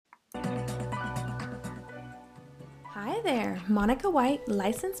Hi there, Monica White,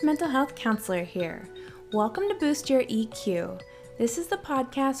 licensed mental health counselor here. Welcome to Boost Your EQ. This is the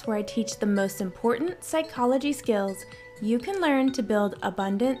podcast where I teach the most important psychology skills you can learn to build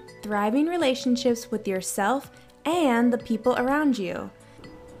abundant, thriving relationships with yourself and the people around you.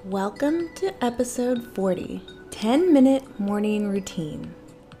 Welcome to episode 40, 10-minute morning routine.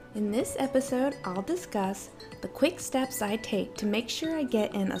 In this episode, I'll discuss the quick steps I take to make sure I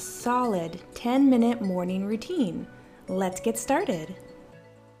get in a solid 10-minute morning routine. Let's get started.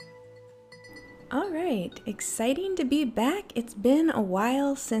 Alright, exciting to be back. It's been a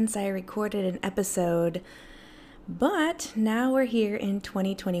while since I recorded an episode, but now we're here in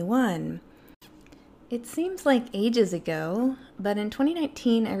 2021. It seems like ages ago, but in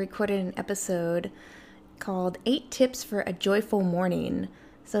 2019 I recorded an episode called 8 Tips for a Joyful Morning.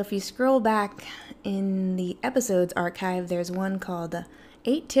 So if you scroll back in the episodes archive, there's one called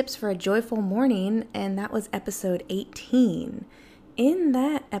 8 Tips for a Joyful Morning, and that was episode 18. In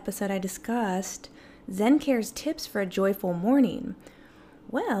that episode, I discussed ZenCare's tips for a joyful morning.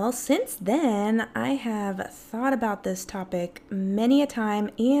 Well, since then, I have thought about this topic many a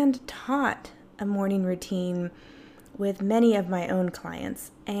time and taught a morning routine with many of my own clients.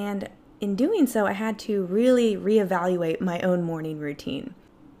 And in doing so, I had to really reevaluate my own morning routine.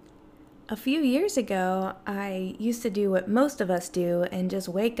 A few years ago, I used to do what most of us do and just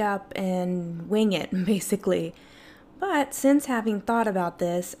wake up and wing it, basically. But since having thought about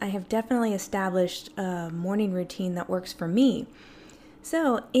this, I have definitely established a morning routine that works for me.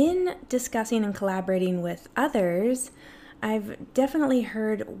 So in discussing and collaborating with others, I've definitely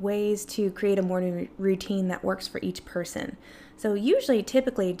heard ways to create a morning routine that works for each person. So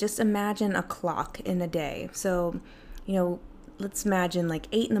typically, just imagine a clock in a day. So, let's imagine like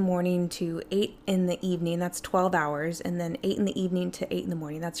 8 in the morning to 8 in the evening, that's 12 hours, and then 8 in the evening to 8 in the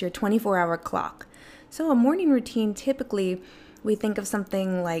morning, that's your 24-hour clock. So a morning routine, typically we think of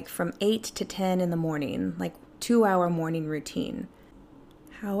something like from 8 to 10 in the morning, like 2-hour morning routine.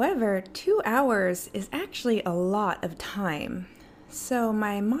 However, 2 hours is actually a lot of time. So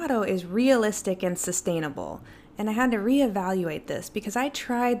my motto is realistic and sustainable. And I had to reevaluate this because I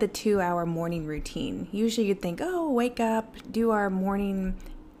tried the 2-hour morning routine. Usually you'd think, wake up, do our morning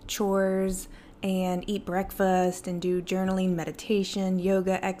chores, and eat breakfast, and do journaling, meditation,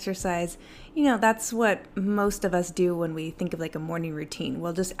 yoga, exercise. That's what most of us do when we think of like a morning routine.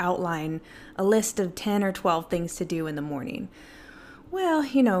 We'll just outline a list of 10 or 12 things to do in the morning. Well,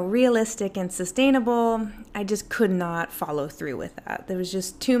 realistic and sustainable, I just could not follow through with that. There was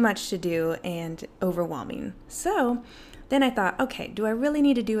just too much to do and overwhelming. So then I thought, okay, do I really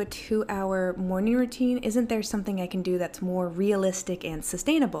need to do a 2-hour morning routine? Isn't there something I can do that's more realistic and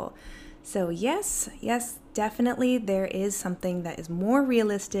sustainable? So yes, definitely there is something that is more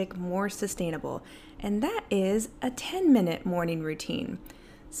realistic, more sustainable, and that is a 10-minute morning routine.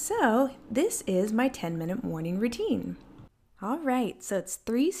 So this is my 10-minute morning routine. All right, so it's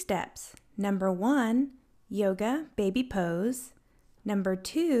 3 steps. Number 1, yoga, baby pose. Number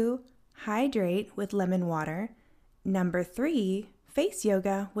 2, hydrate with lemon water. Number 3, face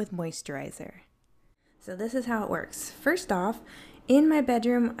yoga with moisturizer. So this is how it works. First off, in my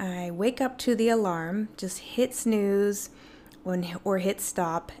bedroom, I wake up to the alarm, just hit snooze or hit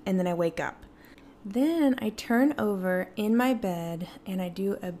stop, and then I wake up. Then I turn over in my bed and I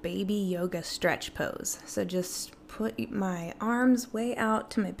do a baby yoga stretch pose. So just put my arms way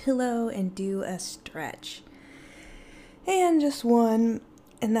out to my pillow and do a stretch. And just one,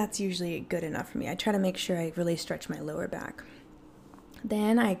 and that's usually good enough for me. I try to make sure I really stretch my lower back.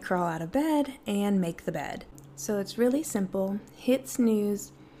 Then I crawl out of bed and make the bed. So it's really simple. Hit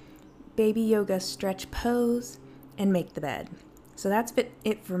snooze, baby yoga stretch pose, and make the bed. So that's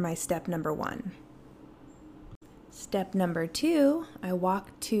it for my step number 1. Step number 2, I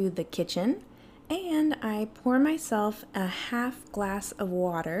walk to the kitchen and I pour myself a half glass of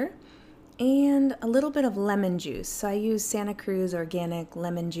water and a little bit of lemon juice. So I use Santa Cruz organic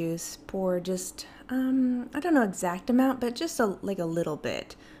lemon juice. Pour just, I don't know exact amount, but just a little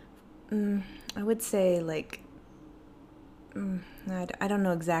bit. I would say I don't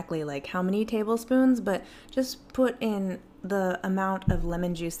know exactly how many tablespoons, but just put in the amount of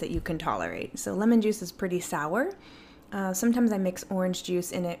lemon juice that you can tolerate. So lemon juice is pretty sour. Sometimes I mix orange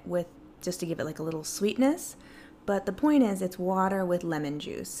juice in it just to give it a little sweetness. But the point is it's water with lemon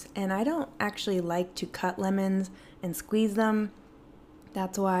juice. And I don't actually like to cut lemons and squeeze them.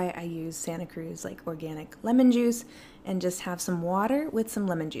 That's why I use Santa Cruz organic lemon juice and just have some water with some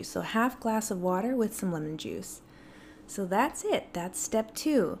lemon juice. So half glass of water with some lemon juice. So that's it. That's step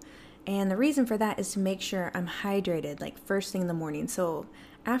 2. And the reason for that is to make sure I'm hydrated first thing in the morning. So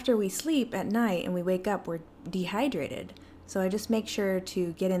after we sleep at night and we wake up, we're dehydrated. So I just make sure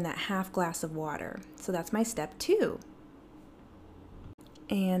to get in that half glass of water. So that's my step 2.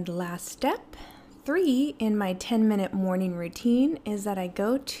 And last step 3 in my 10-minute morning routine is that I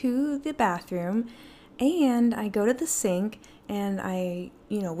go to the bathroom and I go to the sink and I,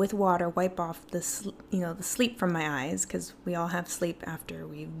 with water, wipe off the sleep from my eyes, because we all have sleep after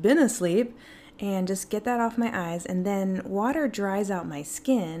we've been asleep, and just get that off my eyes. And then water dries out my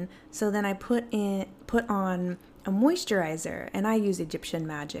skin, so then I put on a moisturizer, and I use Egyptian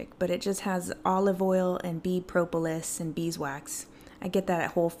Magic, but it just has olive oil and bee propolis and beeswax. I get that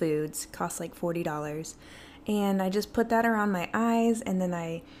at Whole Foods, costs like $40, and I just put that around my eyes, and then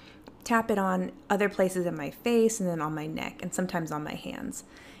I tap it on other places in my face and then on my neck and sometimes on my hands.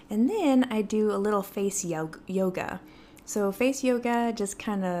 And then I do a little face yoga. So face yoga, just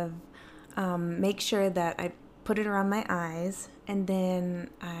kind of make sure that I put it around my eyes, and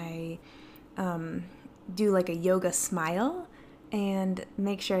then I do like a yoga smile and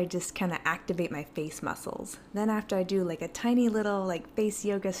make sure I just kind of activate my face muscles. Then after I do like a tiny little like face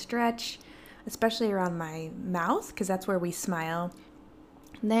yoga stretch, especially around my mouth, because that's where we smile.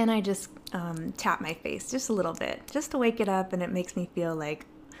 Then I just tap my face just a little bit, just to wake it up, and it makes me feel like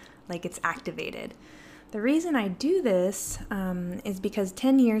it's activated. The reason I do this is because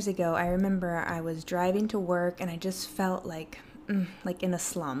 10 years ago, I remember I was driving to work and I just felt like in a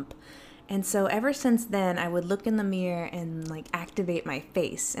slump. And so ever since then, I would look in the mirror and like activate my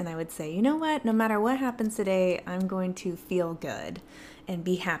face, and I would say, you know what, no matter what happens today, I'm going to feel good and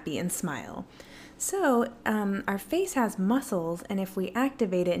be happy and smile. So our face has muscles, and if we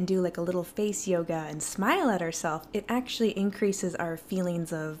activate it and do like a little face yoga and smile at ourselves, it actually increases our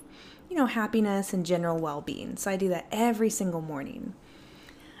feelings of, happiness and general well-being. So I do that every single morning.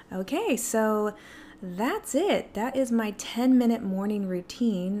 Okay, so that's it. That is my 10-minute morning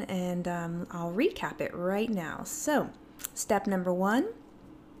routine, and I'll recap it right now. So step number 1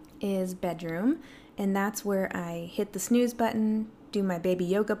 is bedroom, and that's where I hit the snooze button, do my baby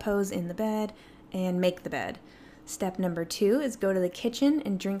yoga pose in the bed, and make the bed. Step number 2 is go to the kitchen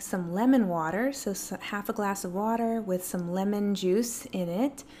and drink some lemon water, so half a glass of water with some lemon juice in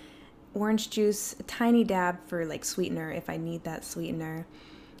it, orange juice, a tiny dab for like sweetener if I need that sweetener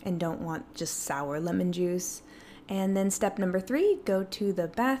and don't want just sour lemon juice. And then step number 3, go to the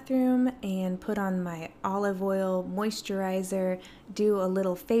bathroom and put on my olive oil moisturizer, do a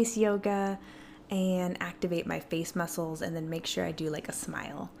little face yoga, and activate my face muscles, and then make sure I do like a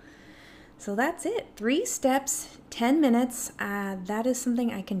smile. So that's it. 3 steps, 10 minutes. That is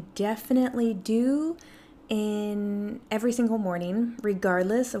something I can definitely do in every single morning,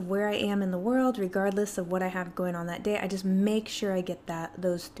 regardless of where I am in the world, regardless of what I have going on that day. I just make sure I get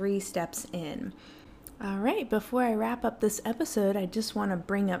those 3 steps in. All right, before I wrap up this episode, I just want to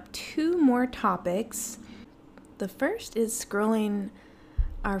bring up 2 more topics. The first is scrolling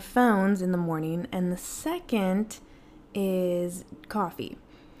our phones in the morning, and the second is coffee.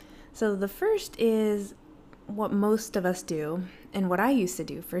 So the first is what most of us do, and what I used to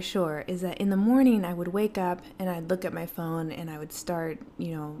do for sure, is that in the morning I would wake up and I'd look at my phone and I would start,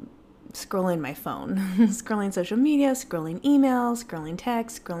 scrolling my phone, scrolling social media, scrolling emails, scrolling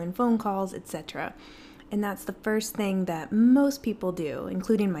texts, scrolling phone calls, etc. And that's the first thing that most people do,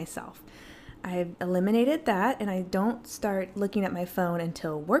 including myself. I've eliminated that, and I don't start looking at my phone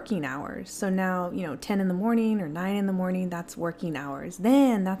until working hours. So now, 10 in the morning or 9 in the morning, that's working hours.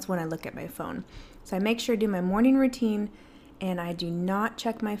 Then that's when I look at my phone. So I make sure to do my morning routine, and I do not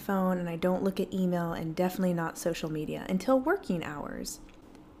check my phone, and I don't look at email, and definitely not social media until working hours.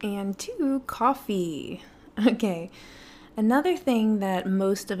 And 2, coffee. Okay. Another thing that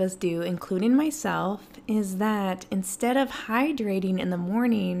most of us do, including myself, is that instead of hydrating in the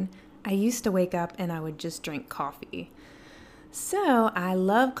morning, I used to wake up and I would just drink coffee. So I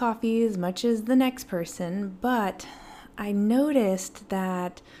love coffee as much as the next person, but I noticed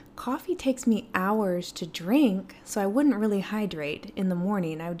that coffee takes me hours to drink, so I wouldn't really hydrate in the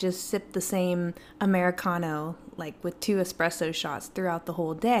morning. I would just sip the same Americano, like with 2 espresso shots throughout the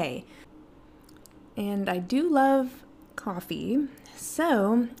whole day. And I do love coffee,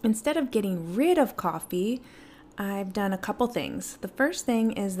 so instead of getting rid of coffee, I've done a couple things. The first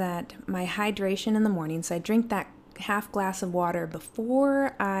thing is that my hydration in the morning, so I drink that half glass of water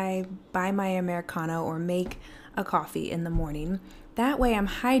before I buy my Americano or make a coffee in the morning. That way I'm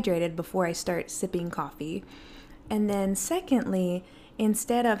hydrated before I start sipping coffee. And then secondly,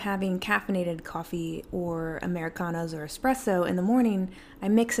 instead of having caffeinated coffee or Americanos or espresso in the morning, I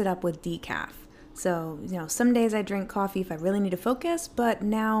mix it up with decaf. So, some days I drink coffee if I really need to focus, but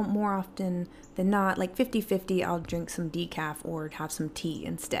now more often than not, like 50-50, I'll drink some decaf or have some tea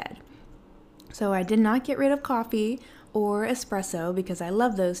instead. So I did not get rid of coffee or espresso because I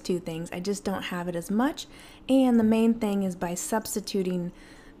love those two things. I just don't have it as much. And the main thing is by substituting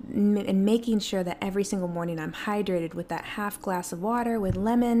and making sure that every single morning I'm hydrated with that half glass of water with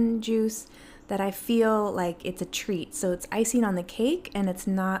lemon juice, that I feel like it's a treat. So it's icing on the cake and it's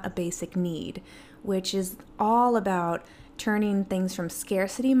not a basic need, which is all about turning things from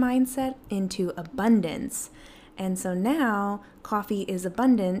scarcity mindset into abundance. And so now coffee is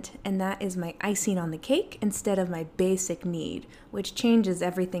abundant, and that is my icing on the cake instead of my basic need, which changes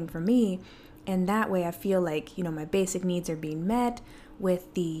everything for me. And that way I feel like, my basic needs are being met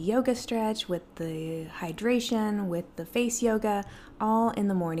with the yoga stretch, with the hydration, with the face yoga, all in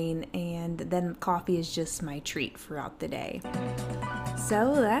the morning. And then coffee is just my treat throughout the day.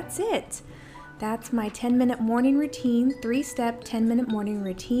 So that's it. That's my 10-minute morning routine, 3-step 10-minute morning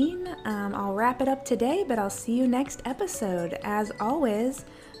routine. I'll wrap it up today, but I'll see you next episode. As always,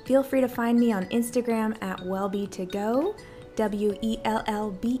 feel free to find me on Instagram at wellbetogo,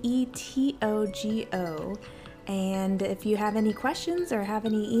 WELLBETOGO. And if you have any questions or have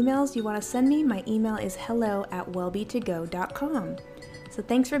any emails you want to send me, my email is hello@wellbetogo.com. So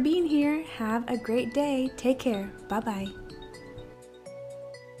thanks for being here. Have a great day. Take care. Bye-bye.